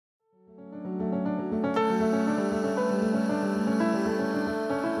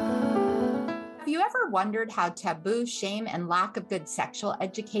ever wondered how taboo, shame, and lack of good sexual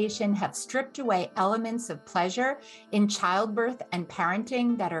education have stripped away elements of pleasure in childbirth and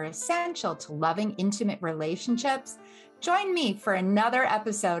parenting that are essential to loving, intimate relationships? Join me for another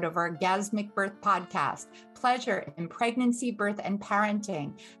episode of Orgasmic Birth Podcast, Pleasure in Pregnancy, Birth, and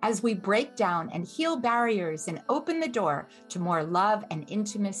Parenting, as we break down and heal barriers and open the door to more love and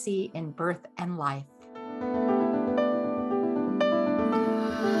intimacy in birth and life.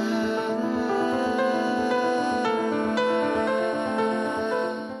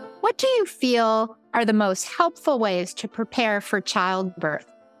 What do you feel are the most helpful ways to prepare for childbirth?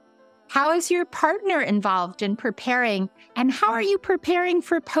 How is your partner involved in preparing? And how are you preparing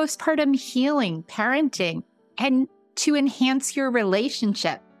for postpartum healing, parenting, and to enhance your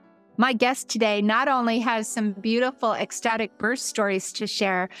relationship? My guest today not only has some beautiful ecstatic birth stories to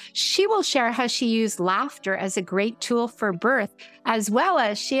share, she will share how she used laughter as a great tool for birth, as well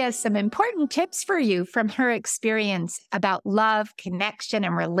as she has some important tips for you from her experience about love, connection,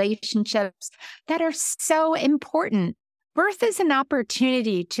 and relationships that are so important. Birth is an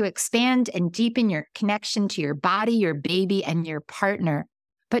opportunity to expand and deepen your connection to your body, your baby, and your partner.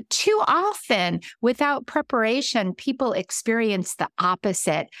 But too often, without preparation, people experience the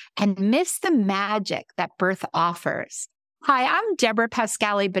opposite and miss the magic that birth offers. Hi, I'm Deborah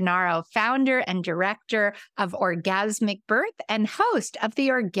Pascali-Bonaro, founder and director of Orgasmic Birth and host of the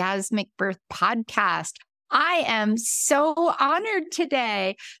Orgasmic Birth Podcast. I am so honored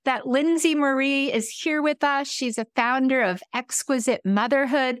today that Lindsay Marie is here with us. She's a founder of Exquisite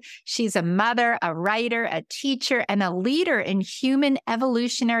Motherhood. She's a mother, a writer, a teacher, and a leader in human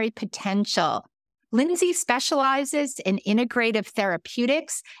evolutionary potential. Lindsay specializes in integrative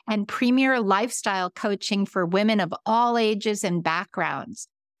therapeutics and premier lifestyle coaching for women of all ages and backgrounds.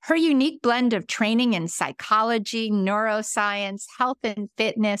 Her unique blend of training in psychology, neuroscience, health and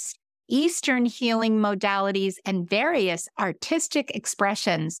fitness, Eastern healing modalities, and various artistic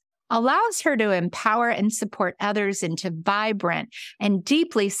expressions allows her to empower and support others into vibrant and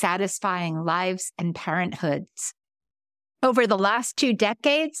deeply satisfying lives and parenthoods. Over the last 2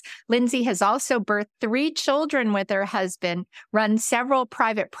 decades, Lindsay has also birthed 3 children with her husband, run several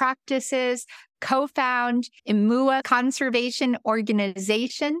private practices, co-found Imua Conservation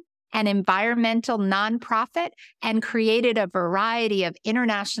Organization, an environmental nonprofit, and created a variety of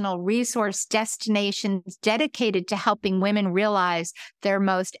international resource destinations dedicated to helping women realize their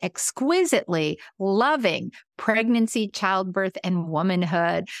most exquisitely loving pregnancy, childbirth, and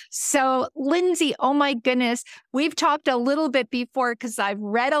womanhood. So, Lindsay, oh my goodness, we've talked a little bit before because I've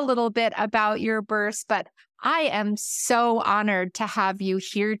read a little bit about your births, but I am so honored to have you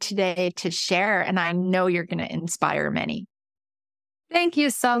here today to share, and I know you're going to inspire many. Thank you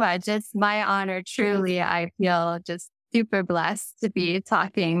so much. It's my honor. Truly, I feel just super blessed to be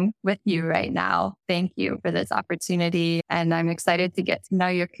talking with you right now. Thank you for this opportunity. And I'm excited to get to know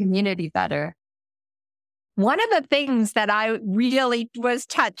your community better. One of the things that I really was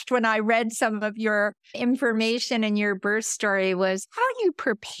touched when I read some of your information and your birth story was how you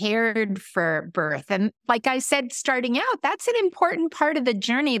prepared for birth. And like I said, starting out, that's an important part of the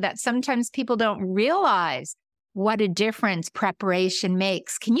journey that sometimes people don't realize what a difference preparation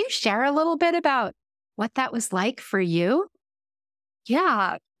makes. Can you share a little bit about what that was like for you?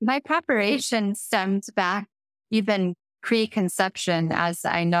 Yeah, my preparation stemmed back even pre-conception, as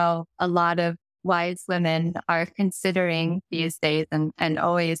I know a lot of wise women are considering these days and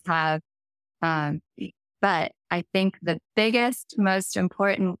always have. But I think the biggest, most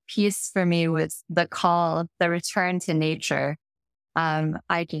important piece for me was the call, the return to nature.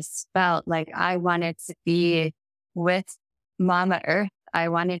 I just felt like I wanted to be with Mama Earth. I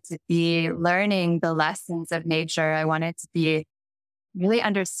wanted to be learning the lessons of nature. I wanted to be really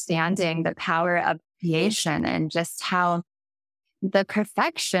understanding the power of creation and just how the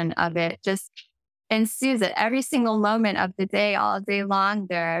perfection of it just ensues at every single moment of the day, all day long.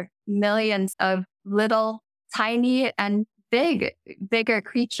 There are millions of little, tiny, and bigger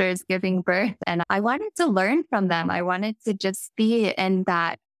creatures giving birth. And I wanted to learn from them. I wanted to just be in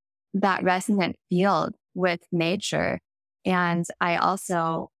that resonant field with nature. And I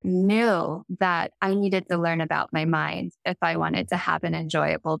also knew that I needed to learn about my mind if I wanted to have an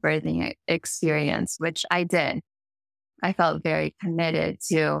enjoyable birthing experience, which I did. I felt very committed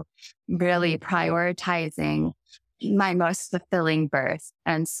to really prioritizing my most fulfilling birth.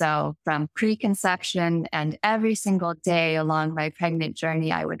 And so from preconception and every single day along my pregnant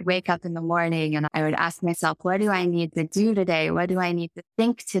journey, I would wake up in the morning and I would ask myself, what do I need to do today? What do I need to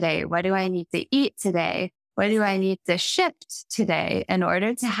think today? What do I need to eat today? What do I need to shift today in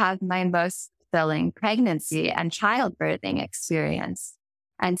order to have my most fulfilling pregnancy and childbirthing experience?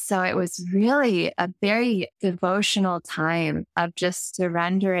 And so it was really a very devotional time of just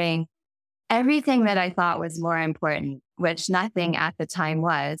surrendering everything that I thought was more important, which nothing at the time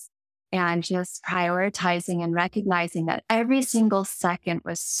was, and just prioritizing and recognizing that every single second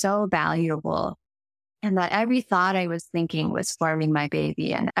was so valuable and that every thought I was thinking was forming my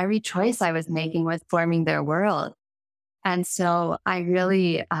baby and every choice I was making was forming their world. And so I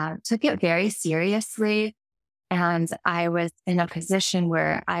really took it very seriously. And I was in a position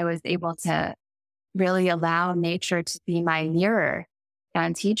where I was able to really allow nature to be my mirror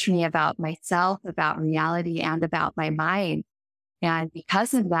and teach me about myself, about reality, and about my mind. And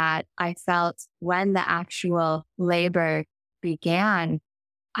because of that, I felt when the actual labor began,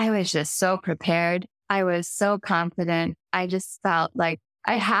 I was just so prepared. I was so confident. I just felt like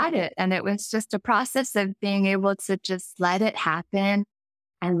I had it. And it was just a process of being able to just let it happen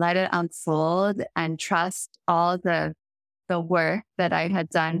and let it unfold and trust all the work that I had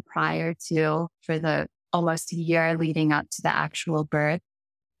done prior to for the almost a year leading up to the actual birth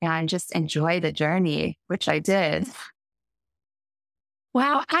and just enjoy the journey, which I did.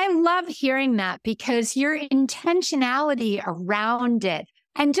 Wow, I love hearing that because your intentionality around it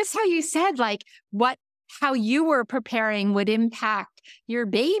and just how you said, like, how you were preparing would impact your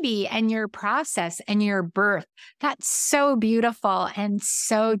baby and your process and your birth. That's so beautiful and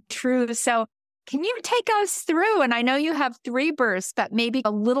so true. So, can you take us through? And I know you have three births, but maybe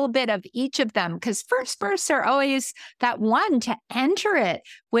a little bit of each of them, because first births are always that one to enter it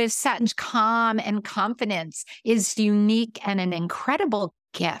with such calm and confidence is unique and an incredible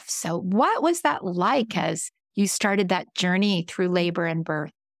gift. So, what was that like as you started that journey through labor and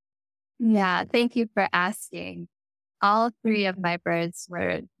birth? Yeah, thank you for asking. All three of my births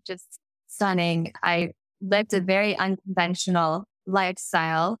were just stunning. I lived a very unconventional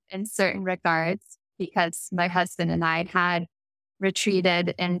lifestyle in certain regards because my husband and I had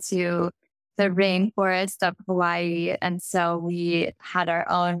retreated into the rainforest of Hawaii. And so we had our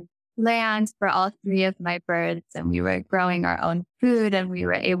own land for all three of my births, and we were growing our own food, and we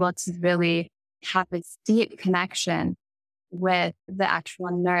were able to really have this deep connection with the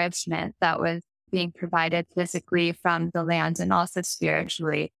actual nourishment that was being provided physically from the land and also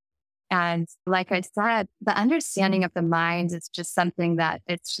spiritually. And like I said, the understanding of the mind is just something that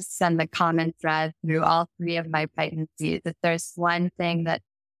it's just been the common thread through all three of my pregnancies. If there's one thing that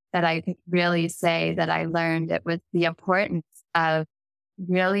I could really say that I learned, it was the importance of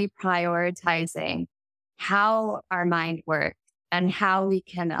really prioritizing how our mind works and how we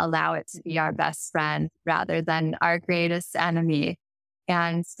can allow it to be our best friend rather than our greatest enemy.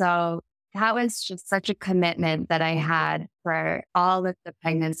 And so that was just such a commitment that I had for all of the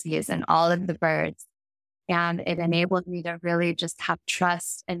pregnancies and all of the births. And it enabled me to really just have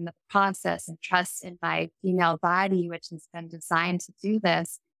trust in the process and trust in my female body, which has been designed to do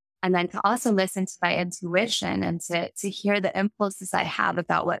this. And then to also listen to my intuition and to hear the impulses I have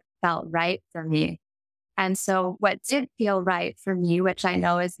about what felt right for me. And so what did feel right for me, which I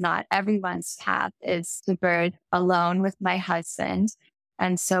know is not everyone's path, is to birth alone with my husband.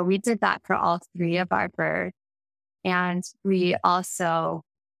 And so we did that for all three of our births. And we also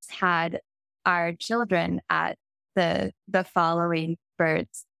had our children at the following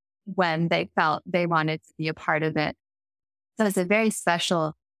births when they felt they wanted to be a part of it. So it's a very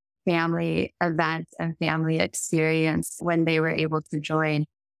special family event and family experience when they were able to join.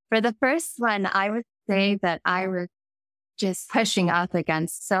 For the first one, I would say that I was just pushing up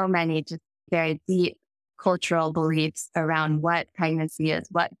against so many just very deep cultural beliefs around what pregnancy is,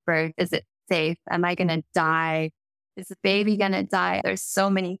 what birth, is it safe? Am I going to die? Is the baby going to die? There's so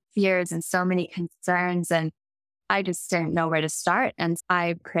many fears and so many concerns, and I just didn't know where to start. And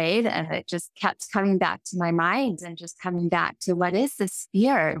I prayed, and it just kept coming back to my mind and just coming back to what is this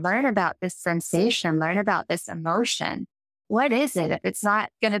fear? Learn about this sensation, learn about this emotion. What is it? If it's not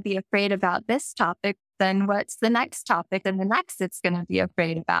going to be afraid about this topic, then what's the next topic and the next it's going to be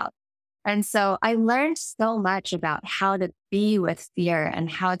afraid about? And so I learned so much about how to be with fear and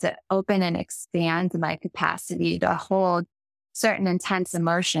how to open and expand my capacity to hold certain intense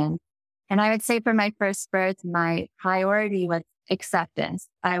emotions. And I would say for my first birth, my priority was acceptance.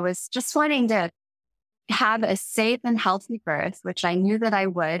 I was just wanting to have a safe and healthy birth, which I knew that I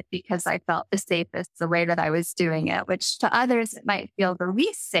would because I felt the safest the way that I was doing it, which to others it might feel the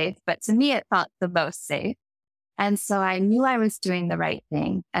least safe, but to me it felt the most safe. And so I knew I was doing the right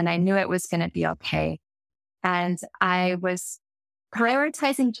thing and I knew it was going to be okay. And I was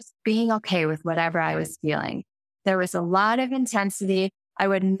prioritizing just being okay with whatever I was feeling. There was a lot of intensity. I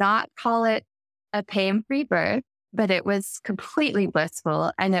would not call it a pain-free birth, but it was completely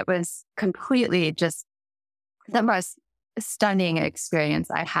blissful. And it was completely just the most stunning experience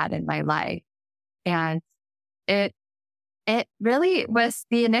I had in my life. And it it really was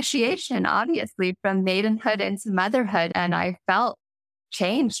the initiation, obviously, from maidenhood into motherhood. And I felt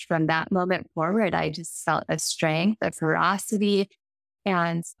changed from that moment forward. I just felt a strength, a ferocity,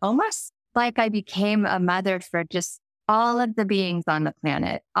 and almost like I became a mother for just all of the beings on the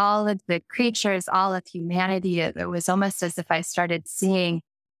planet, all of the creatures, all of humanity. It was almost as if I started seeing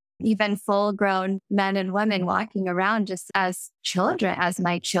even full grown men and women walking around just as children, as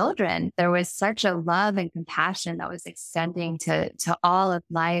my children. There was such a love and compassion that was extending to all of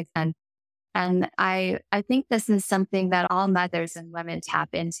life. And I think this is something that all mothers and women tap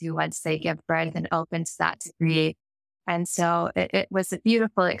into once they give birth and open to that degree. And so it was a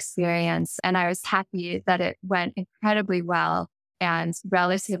beautiful experience. And I was happy that it went incredibly well and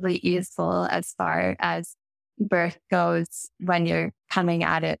relatively easeful as far as birth goes when you're coming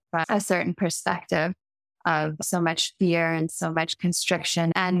at it from a certain perspective of so much fear and so much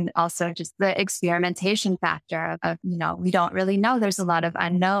constriction, and also just the experimentation factor of we don't really know. There's a lot of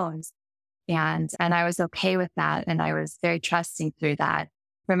unknowns. And I was okay with that. And I was very trusting through that.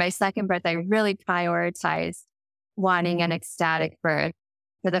 For my second birth, I really prioritized wanting an ecstatic birth.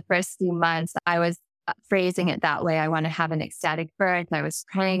 For the first few months, I was phrasing it that way. I want to have an ecstatic birth. I was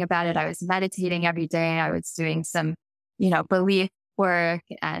praying about it. I was meditating every day. I was doing some, belief work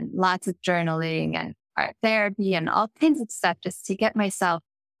and lots of journaling and art therapy and all kinds of stuff just to get myself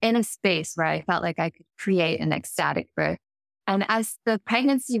in a space where I felt like I could create an ecstatic birth. And as the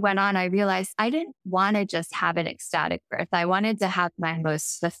pregnancy went on, I realized I didn't want to just have an ecstatic birth. I wanted to have my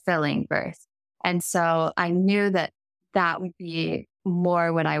most fulfilling birth. And so I knew that that would be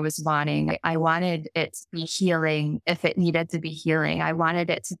more what I was wanting. I wanted it to be healing if it needed to be healing. I wanted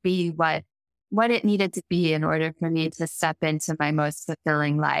it to be what it needed to be in order for me to step into my most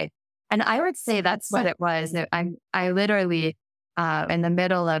fulfilling life. And I would say that's what it was. I literally, in the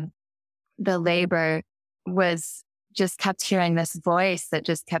middle of the labor, was just kept hearing this voice that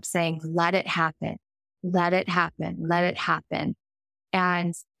just kept saying, let it happen, let it happen, let it happen.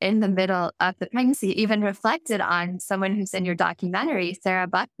 And in the middle of the pregnancy, even reflected on someone who's in your documentary, Sarah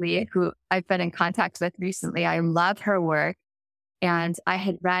Buckley, who I've been in contact with recently. I love her work. And I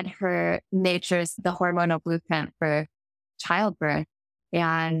had read her Nature's The Hormonal Blueprint for Childbirth.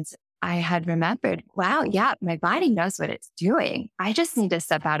 And I had remembered, wow, yeah, my body knows what it's doing. I just need to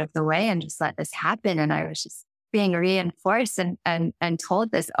step out of the way and just let this happen. And I was just being reinforced and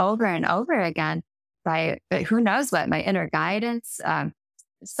told this over and over again by who knows what, my inner guidance,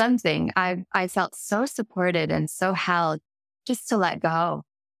 something. I felt so supported and so held just to let go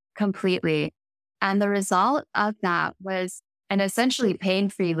completely. And the result of that was an essentially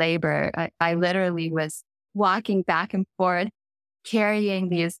pain-free labor. I literally was walking back and forth, carrying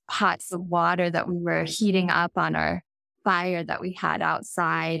these pots of water that we were heating up on our fire that we had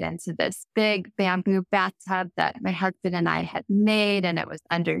outside into this big bamboo bathtub that my husband and I had made. And it was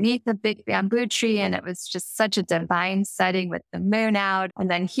underneath a big bamboo tree. And it was just such a divine setting with the moon out,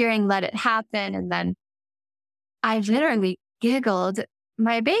 and then hearing let it happen. And then I literally giggled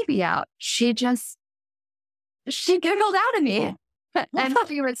my baby out. She giggled out of me. And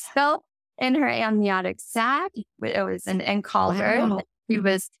she was still in her amniotic sac. It was an in-call birth. She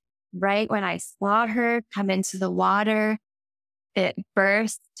was right when I saw her come into the water, it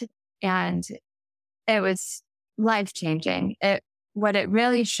burst, and it was life-changing. What it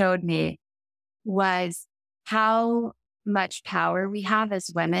really showed me was how much power we have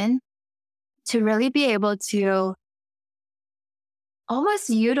as women to really be able to almost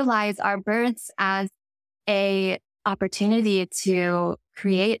utilize our births as a opportunity to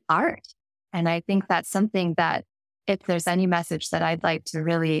create art. And I think that's something that, if there's any message that I'd like to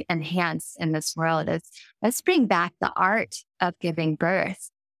really enhance in this world, is let's bring back the art of giving birth.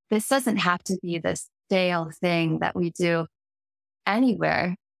 This doesn't have to be this stale thing that we do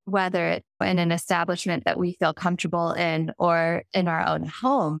anywhere, whether it's in an establishment that we feel comfortable in or in our own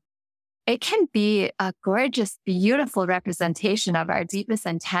home. It can be a gorgeous, beautiful representation of our deepest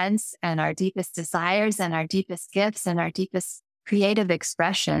intents and our deepest desires and our deepest gifts and our deepest creative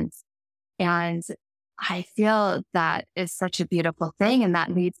expressions. And I feel that is such a beautiful thing. And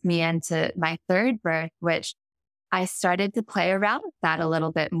that leads me into my third birth, which I started to play around with that a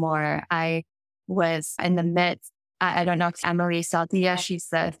little bit more. I was in the midst, I don't know if Emily Saldia, she's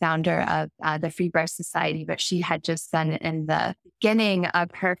the founder of the Free Birth Society, but she had just been in the beginning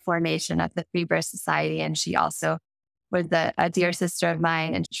of her formation of the Free Birth Society. And she also was a dear sister of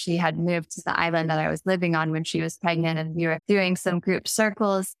mine. And she had moved to the island that I was living on when she was pregnant. And we were doing some group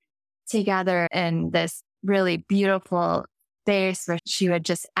circles together in this really beautiful days where she would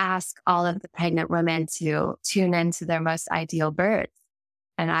just ask all of the pregnant women to tune into their most ideal births.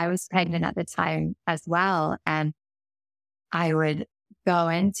 And I was pregnant at the time as well. And I would go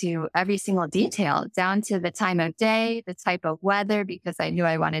into every single detail down to the time of day, the type of weather, because I knew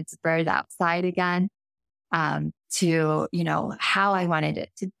I wanted to birth outside again, to, how I wanted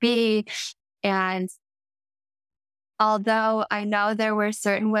it to be. And although I know there were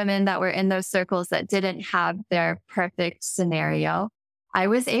certain women that were in those circles that didn't have their perfect scenario, I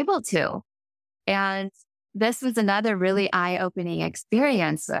was able to. And this was another really eye-opening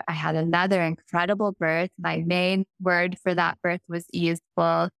experience. I had another incredible birth. My main word for that birth was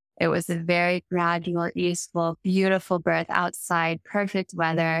easeful. It was a very gradual, easeful, beautiful birth outside, perfect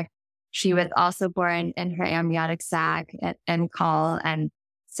weather. She was also born in her amniotic sac and caul, and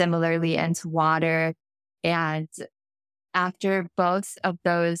similarly into water. And after both of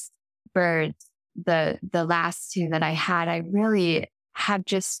those births, the last two that I had, I really have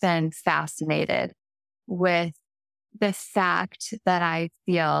just been fascinated with the fact that I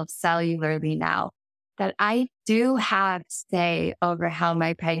feel cellularly now that I do have say over how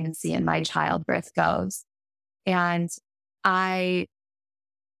my pregnancy and my childbirth goes. And I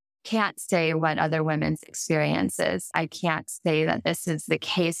can't say what other women's experience is. I can't say that this is the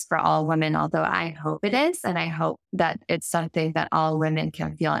case for all women, although I hope it is. And I hope that it's something that all women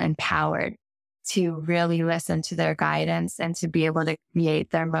can feel empowered to really listen to their guidance and to be able to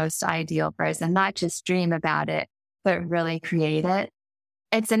create their most ideal birth and not just dream about it, but really create it.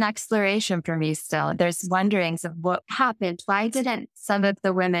 It's an exploration for me still. There's wonderings of what happened. Why didn't some of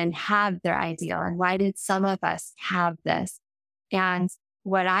the women have their ideal? And why did some of us have this? And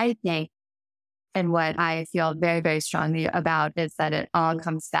what I think and what I feel very, very strongly about is that it all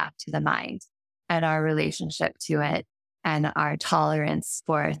comes back to the mind and our relationship to it and our tolerance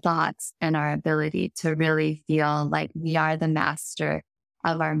for thoughts and our ability to really feel like we are the master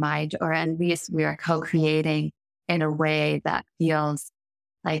of our mind, or at least we are co-creating in a way that feels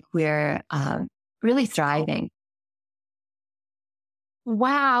like we're really thriving.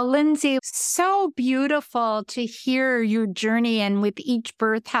 Wow, Lindsay, so beautiful to hear your journey and with each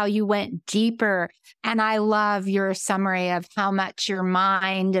birth, how you went deeper. And I love your summary of how much your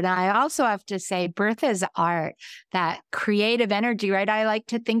mind. And I also have to say, birth is art, that creative energy, right? I like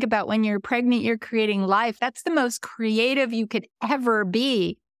to think about when you're pregnant, you're creating life. That's the most creative you could ever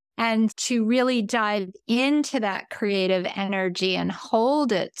be. And to really dive into that creative energy and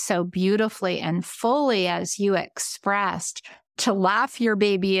hold it so beautifully and fully as you expressed, to laugh your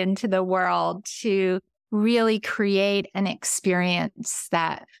baby into the world, to really create an experience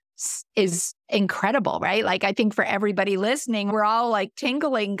that is incredible, right? Like, I think for everybody listening, we're all like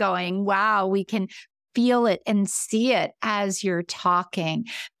tingling going, wow, we can feel it and see it as you're talking.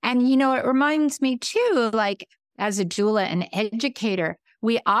 And, it reminds me too, like as a doula and educator,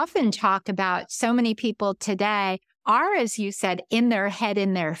 we often talk about so many people today are, as you said, in their head,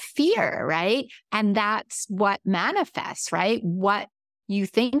 in their fear, right? And that's what manifests, right? What you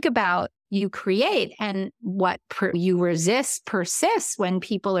think about, you create, and what you resist persists when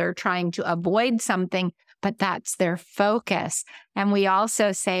people are trying to avoid something, but that's their focus. And we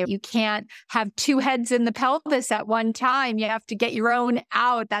also say you can't have two heads in the pelvis at one time. You have to get your own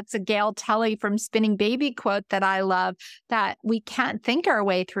out. That's a Gail Tully from Spinning Baby quote that I love, that we can't think our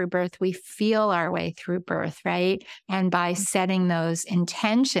way through birth. We feel our way through birth, right? And by setting those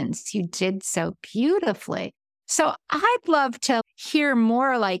intentions, you did so beautifully. So I'd love to hear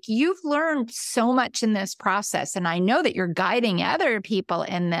more. Like, you've learned so much in this process, and I know that you're guiding other people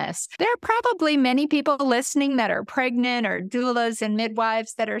in this. There are probably many people listening that are pregnant or doulas and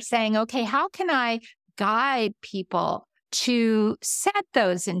midwives that are saying, okay, how can I guide people to set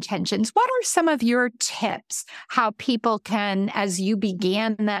those intentions? What are some of your tips, how people can, as you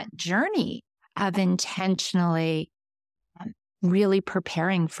began that journey of intentionally really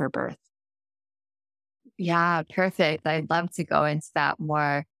preparing for birth? Yeah, perfect. I'd love to go into that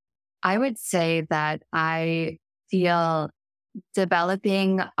more. I would say that I feel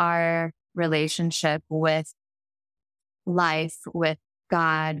developing our relationship with life, with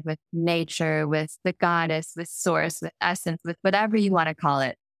God, with nature, with the goddess, with source, with essence, with whatever you want to call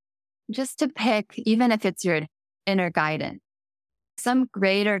it. Just to pick, even if it's your inner guidance, some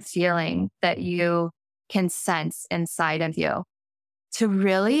greater feeling that you can sense inside of you, to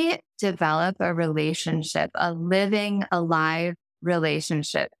really develop a relationship, a living, alive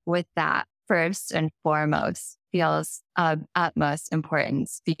relationship with that first and foremost feels of utmost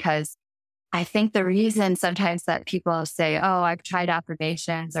importance. Because I think the reason sometimes that people say, oh, I've tried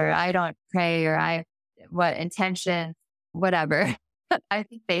affirmations, or I don't pray, or what intention, whatever. I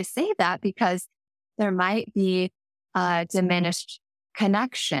think they say that because there might be a diminished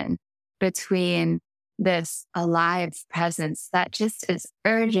connection between this alive presence that just is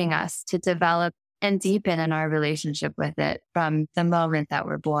urging us to develop and deepen in our relationship with it from the moment that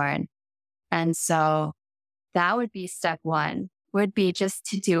we're born. And so that would be step one, would be just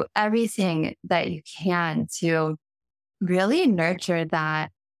to do everything that you can to really nurture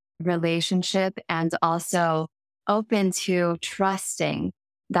that relationship and also open to trusting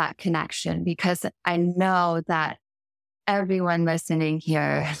that connection, because I know that everyone listening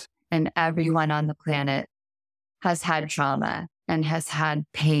here and everyone on the planet has had trauma and has had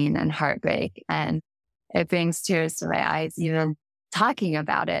pain and heartbreak. And it brings tears to my eyes, even talking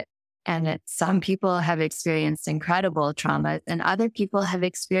about it. And some people have experienced incredible traumas, and other people have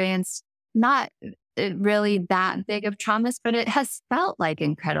experienced not really that big of traumas, but it has felt like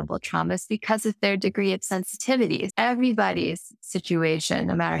incredible traumas because of their degree of sensitivity. Everybody's situation,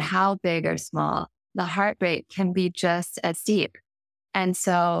 no matter how big or small, the heartbreak can be just as deep. And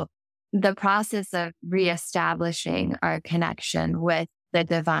so the process of reestablishing our connection with the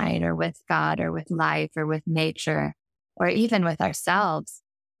divine or with God or with life or with nature or even with ourselves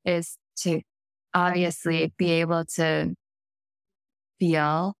is to obviously be able to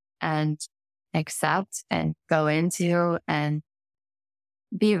feel and accept and go into and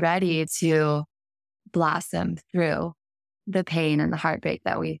be ready to blossom through the pain and the heartbreak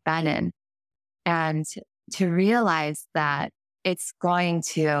that we've been in. And to realize that it's going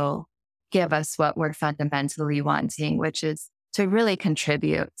to give us what we're fundamentally wanting, which is to really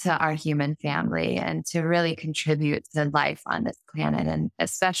contribute to our human family and to really contribute to life on this planet. And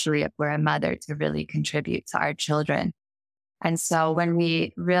especially if we're a mother, to really contribute to our children. And so when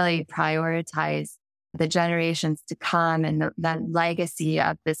we really prioritize the generations to come and the legacy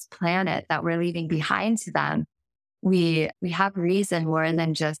of this planet that we're leaving behind to them, we have reason more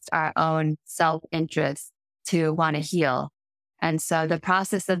than just our own self-interest to want to heal. And so the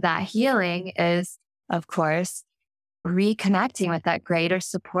process of that healing is, of course, reconnecting with that greater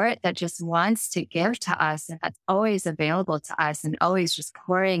support that just wants to give to us and that's always available to us and always just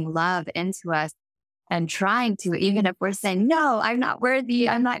pouring love into us and trying to, even if we're saying, no, I'm not worthy,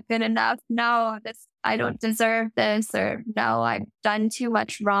 I'm not good enough, no, I don't deserve this, or no, I've done too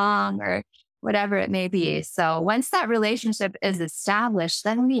much wrong, or whatever it may be. So once that relationship is established,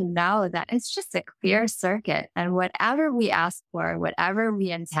 then we know that it's just a clear circuit. And whatever we ask for, whatever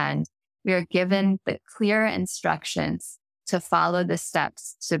we intend, we are given the clear instructions to follow the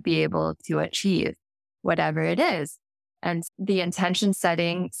steps to be able to achieve whatever it is. And the intention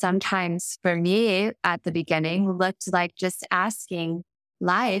setting sometimes for me at the beginning looked like just asking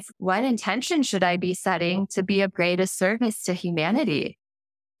life, what intention should I be setting to be of greatest service to humanity?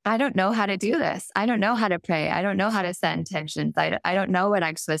 I don't know how to do this. I don't know how to pray. I don't know how to set intentions. I don't know what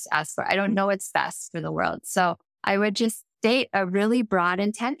I'm supposed to ask for. I don't know what's best for the world. So I would just state a really broad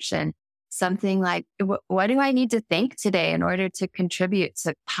intention, something like, what do I need to think today in order to contribute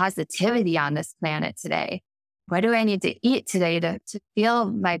to positivity on this planet today? What do I need to eat today to feel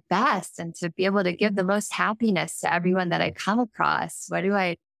my best and to be able to give the most happiness to everyone that I come across? What do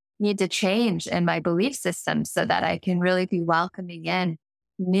I need to change in my belief system so that I can really be welcoming in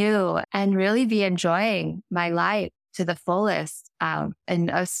new and really be enjoying my life to the fullest in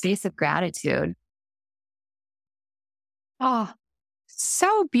a space of gratitude? Oh,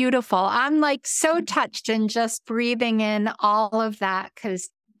 so beautiful. I'm like so touched and just breathing in all of that, because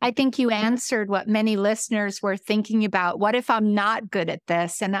I think you answered what many listeners were thinking about. What if I'm not good at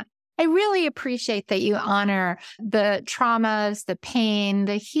this? And I really appreciate that you honor the traumas, the pain,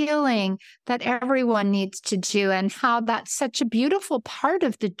 the healing that everyone needs to do, and how that's such a beautiful part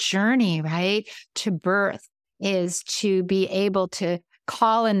of the journey, right? To birth is to be able to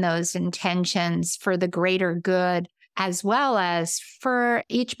call in those intentions for the greater good, as well as for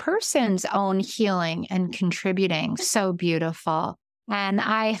each person's own healing and contributing. So beautiful. And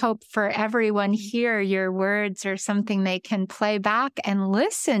I hope for everyone here, your words are something they can play back and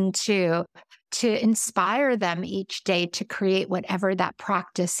listen to inspire them each day to create whatever that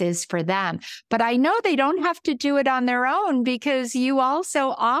practice is for them. But I know they don't have to do it on their own, because you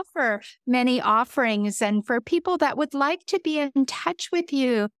also offer many offerings. And for people that would like to be in touch with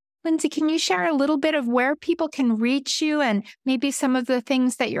you, Lindsay, can you share a little bit of where people can reach you and maybe some of the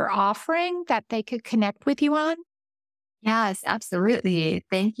things that you're offering that they could connect with you on? Yes, absolutely.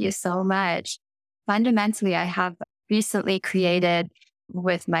 Thank you so much. Fundamentally, I have recently created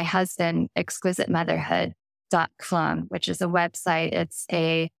with my husband, exquisitemotherhood.com, which is a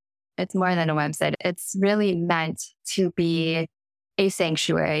website. It's more than a website. It's really meant to be a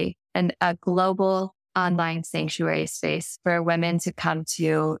sanctuary and a global online sanctuary space for women to come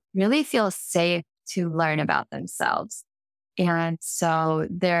to really feel safe to learn about themselves. And so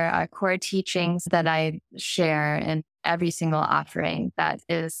there are core teachings that I share in every single offering that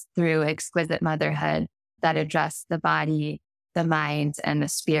is through Exquisite Motherhood that address the body, the mind, and the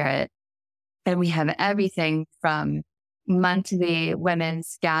spirit. And we have everything from monthly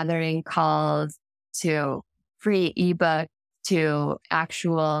women's gathering calls to free ebook to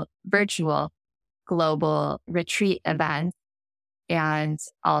actual virtual global retreat events, and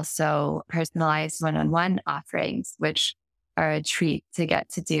also personalized one-on-one offerings, which are a treat to get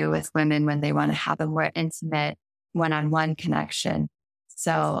to do with women when they want to have a more intimate one-on-one connection.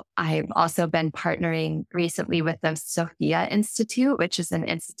 So I've also been partnering recently with the Sophia Institute, which is an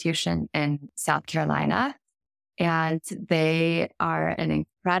institution in South Carolina. And they are an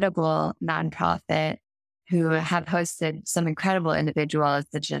incredible nonprofit who have hosted some incredible individuals,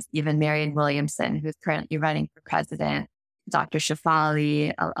 such as even Marianne Williamson, who's currently running for president, Dr.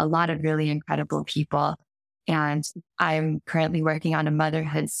 Shafali, a lot of really incredible people. And I'm currently working on a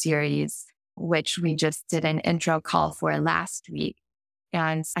motherhood series, which we just did an intro call for last week.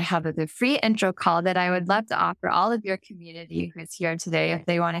 And I have a free intro call that I would love to offer all of your community who's here today if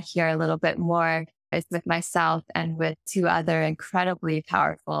they want to hear a little bit more. It's with myself and with two other incredibly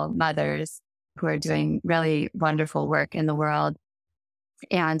powerful mothers who are doing really wonderful work in the world.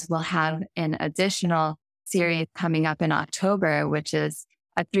 And we'll have an additional series coming up in October, which is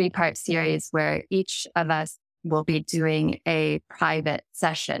a 3-part series where each of us will be doing a private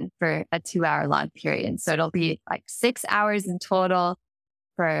session for a 2-hour long period. So it'll be like 6 hours in total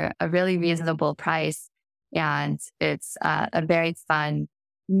for a really reasonable price. And it's a very fun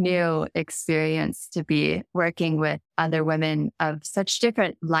new experience to be working with other women of such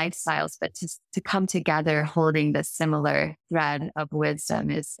different lifestyles, but to come together holding the similar thread of wisdom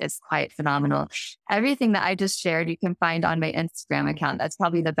is quite phenomenal. Everything that I just shared, you can find on my Instagram account. That's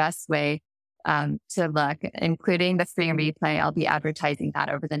probably the best way to look, including the free replay. I'll be advertising that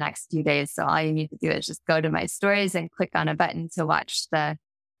over the next few days. So all you need to do is just go to my stories and click on a button to watch the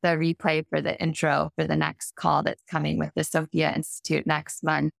replay for the intro for the next call that's coming with the Sophia Institute next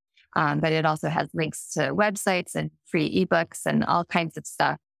month. But it also has links to websites and free ebooks and all kinds of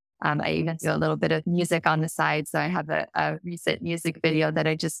stuff. I even do a little bit of music on the side. So I have a recent music video that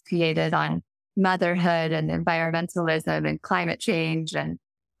I just created on motherhood and environmentalism and climate change. And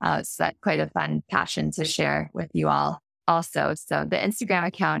so that's quite a fun passion to share with you all also. So the Instagram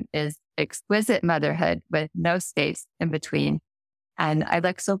account is Exquisite Motherhood with no space in between. And I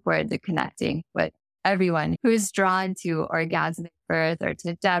look so forward to connecting with everyone who's drawn to orgasmic birth or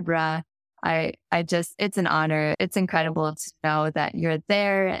to Deborah. It's an honor. It's incredible to know that you're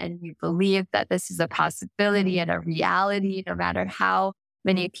there and you believe that this is a possibility and a reality, no matter how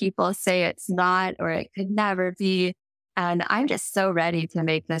many people say it's not or it could never be. And I'm just so ready to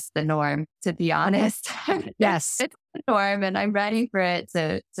make this the norm, to be honest. Yes. It's the norm, and I'm ready for it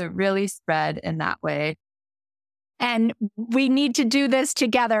to really spread in that way. And we need to do this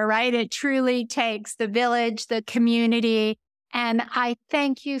together, right? It truly takes the village, the community. And I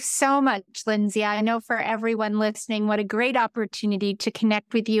thank you so much, Lindsay. I know for everyone listening, what a great opportunity to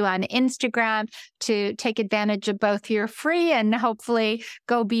connect with you on Instagram, to take advantage of both your free and hopefully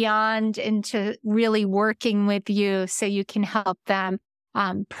go beyond into really working with you so you can help them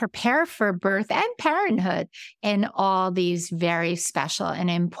prepare for birth and parenthood in all these very special and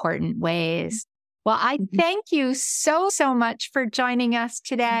important ways. Well, I thank you so much for joining us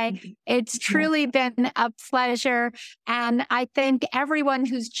today. It's truly been a pleasure. And I thank everyone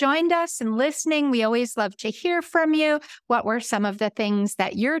who's joined us and listening. We always love to hear from you. What were some of the things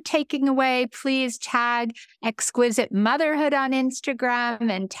that you're taking away? Please tag Exquisite Motherhood on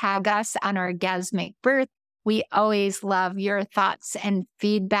Instagram and tag us on Orgasmic Birth. We always love your thoughts and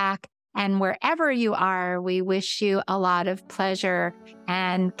feedback. And wherever you are, we wish you a lot of pleasure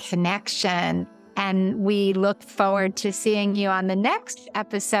and connection. And we look forward to seeing you on the next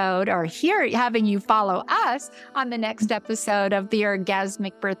episode, or having you follow us on the next episode of the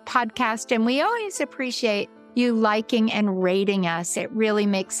Orgasmic Birth Podcast. And we always appreciate you liking and rating us. It really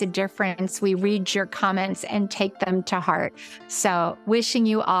makes a difference. We read your comments and take them to heart. So wishing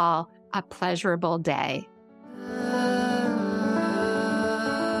you all a pleasurable day.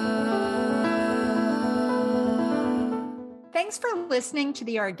 Thanks for listening to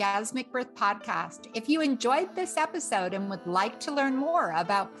the Orgasmic Birth Podcast. If you enjoyed this episode and would like to learn more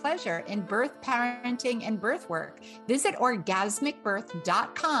about pleasure in birth, parenting, and birth work, visit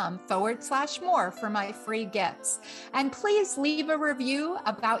orgasmicbirth.com/more for my free gifts. And please leave a review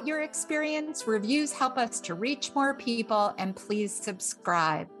about your experience. Reviews help us to reach more people, and please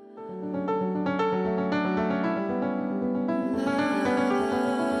subscribe.